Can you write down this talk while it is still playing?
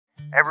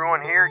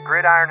Everyone here at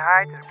Gridiron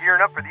Heights is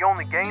gearing up for the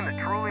only game that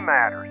truly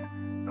matters,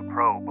 the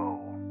Pro Bowl.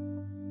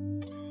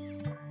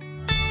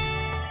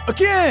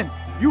 Again!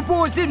 You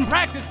boys didn't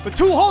practice for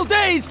 2 whole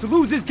days to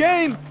lose this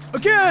game!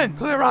 Again!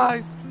 Clear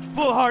eyes,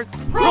 full hearts,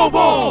 Pro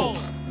Bowl!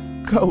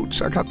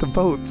 Coach, I got the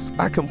votes.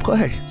 I can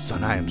play.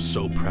 Son, I am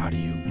so proud of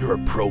you. You're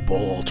a Pro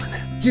Bowl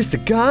alternate. Here's to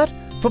God,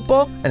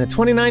 football, and the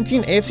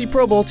 2019 AFC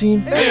Pro Bowl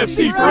team.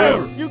 AFC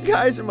forever! You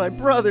guys are my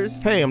brothers.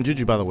 Hey, I'm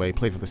Juju, by the way.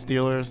 Play for the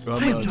Steelers.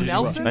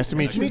 Nice to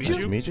meet you. Nice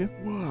to meet you.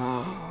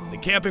 The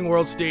Camping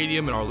World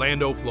Stadium in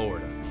Orlando,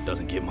 Florida.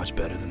 Doesn't get much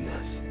better than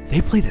this.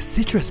 They play the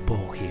Citrus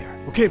Bowl here.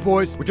 Okay,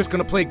 boys, we're just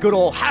gonna play good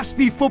old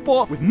half-speed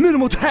football with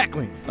minimal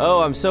tackling.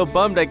 Oh, I'm so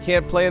bummed I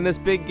can't play in this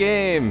big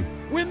game.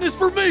 Win this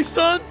for me,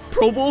 son.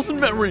 Pro Bowls and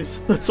memories.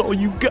 That's all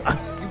you got.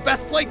 You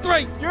best play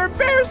 3. You're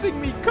embarrassing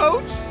me,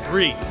 coach.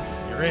 3.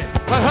 You're in.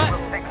 Take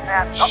a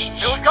snap. Oh,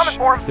 Billy's coming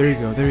for him. There you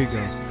go, there you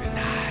go.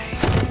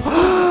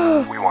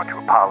 We want to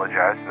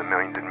apologize to the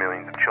millions and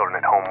millions of children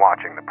at home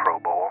watching the Pro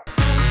Bowl.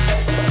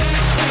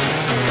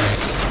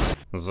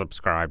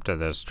 Subscribe to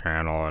this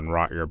channel and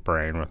rot your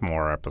brain with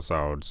more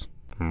episodes.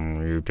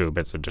 YouTube,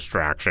 it's a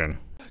distraction.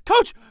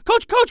 Coach,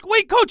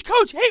 wait, coach,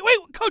 hey, wait,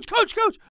 coach.